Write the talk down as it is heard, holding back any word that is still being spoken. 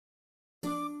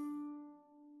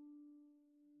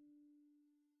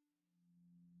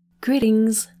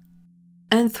Greetings!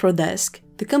 Anthrodesk,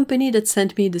 the company that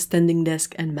sent me the standing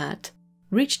desk and mat,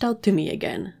 reached out to me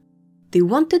again. They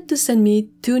wanted to send me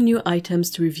 2 new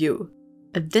items to review,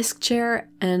 a desk chair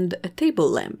and a table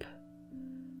lamp.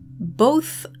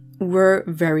 Both were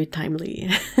very timely.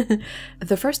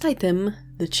 The first item,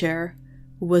 the chair,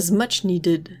 was much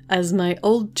needed as my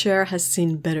old chair has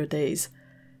seen better days.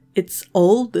 It's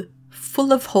old,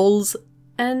 full of holes,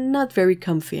 and not very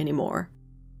comfy anymore.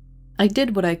 I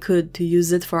did what I could to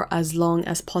use it for as long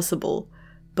as possible,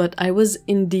 but I was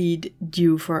indeed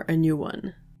due for a new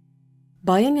one.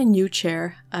 Buying a new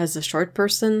chair as a short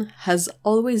person has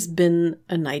always been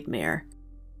a nightmare.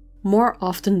 More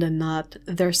often than not,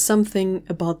 there's something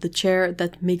about the chair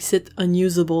that makes it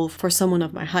unusable for someone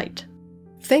of my height.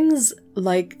 Things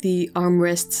like the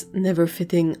armrests never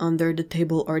fitting under the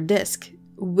table or desk,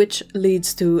 which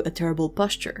leads to a terrible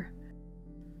posture.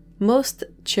 Most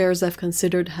chairs I've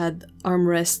considered had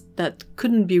armrests that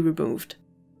couldn't be removed.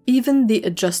 Even the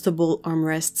adjustable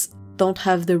armrests don't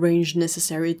have the range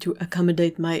necessary to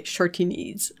accommodate my shorty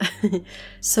needs.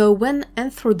 So when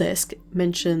Anthrodesk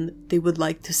mentioned they would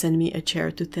like to send me a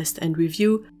chair to test and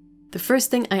review, the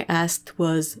first thing I asked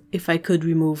was if I could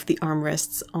remove the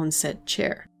armrests on said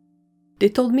chair. They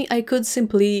told me I could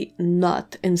simply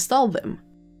not install them,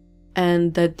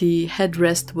 and that the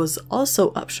headrest was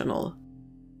also optional.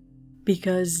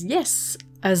 Because yes,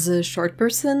 as a short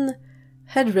person,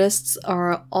 headrests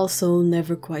are also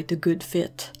never quite a good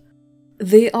fit.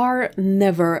 They are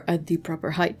never at the proper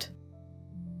height.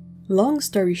 Long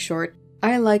story short,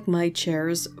 I like my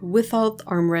chairs without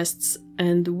armrests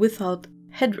and without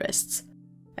headrests,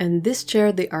 and this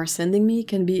chair they are sending me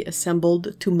can be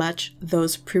assembled to match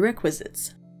those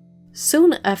prerequisites.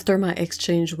 Soon after my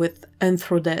exchange with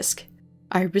Anthrodesk,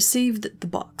 I received the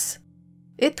box.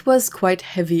 It was quite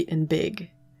heavy and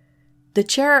big. The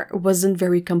chair wasn't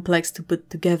very complex to put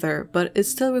together, but it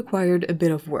still required a bit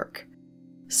of work.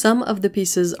 Some of the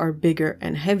pieces are bigger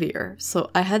and heavier, so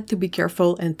I had to be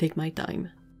careful and take my time.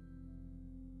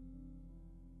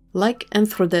 Like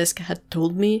Anthrodesk had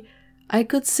told me, I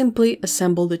could simply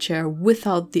assemble the chair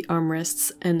without the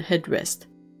armrests and headrest.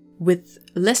 With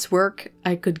less work,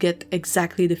 I could get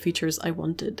exactly the features I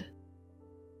wanted.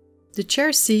 The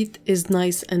chair seat is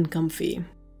nice and comfy.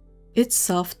 It's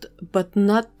soft, but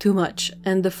not too much,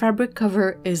 and the fabric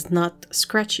cover is not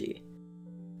scratchy.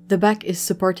 The back is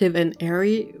supportive and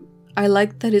airy. I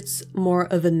like that it's more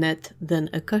of a net than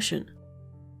a cushion.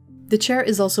 The chair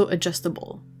is also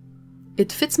adjustable.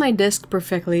 It fits my desk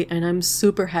perfectly and I'm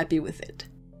super happy with it.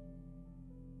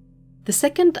 The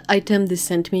second item they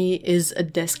sent me is a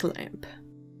desk lamp.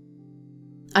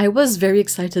 I was very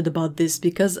excited about this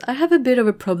because I have a bit of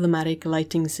a problematic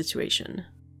lighting situation.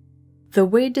 The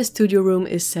way the studio room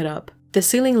is set up, the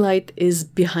ceiling light is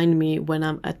behind me when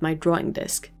I'm at my drawing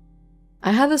desk.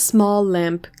 I have a small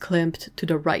lamp clamped to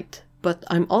the right, but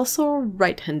I'm also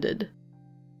right-handed.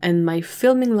 And my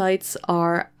filming lights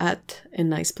are at a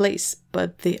nice place,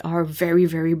 but they are very,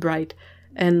 very bright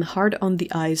and hard on the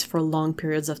eyes for long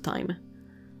periods of time.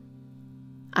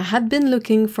 I had been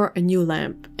looking for a new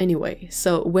lamp anyway,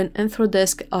 so when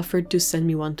Anthrodesk offered to send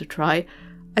me one to try,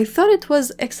 I thought it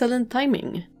was excellent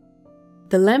timing.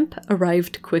 The lamp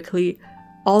arrived quickly,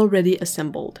 already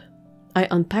assembled. I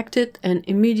unpacked it and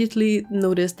immediately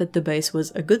noticed that the base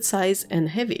was a good size and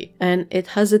heavy, and it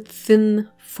has a thin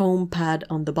foam pad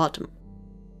on the bottom.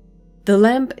 The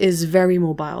lamp is very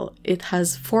mobile. It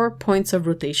has 4 points of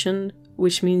rotation,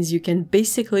 which means you can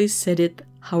basically set it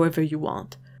however you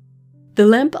want. The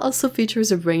lamp also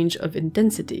features a range of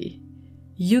intensity.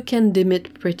 You can dim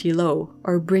it pretty low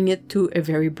or bring it to a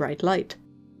very bright light.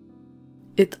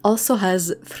 It also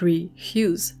has 3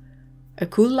 hues: a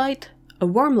cool light, a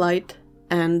warm light,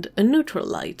 and a neutral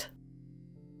light.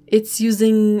 It's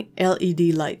using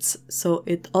LED lights, so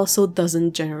it also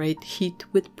doesn't generate heat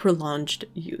with prolonged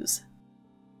use.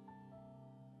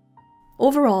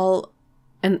 Overall,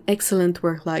 an excellent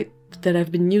work light that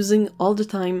I've been using all the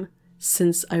time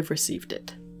since I've received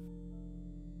it.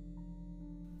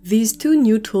 These 2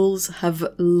 new tools have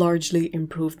largely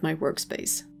improved my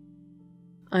workspace.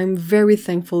 I'm very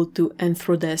thankful to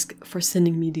Anthrodesk for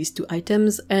sending me these 2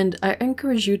 items, and I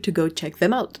encourage you to go check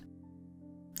them out.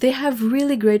 They have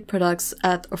really great products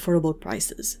at affordable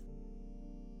prices.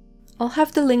 I'll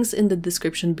have the links in the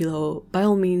description below. By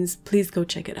all means, please go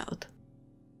check it out.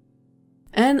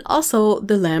 And also,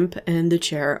 the lamp and the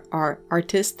chair are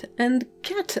artist and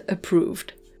cat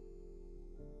approved.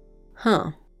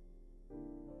 Huh.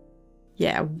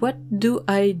 Yeah, what do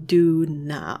I do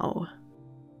now?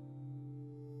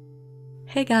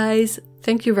 Hey guys,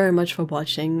 thank you very much for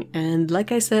watching, and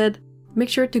like I said, make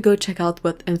sure to go check out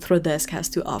what Anthrodesk has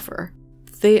to offer.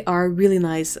 They are really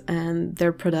nice and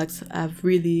their products have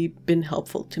really been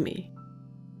helpful to me.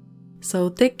 So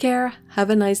take care, have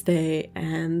a nice day,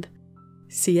 and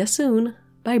see ya soon.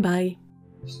 Bye bye.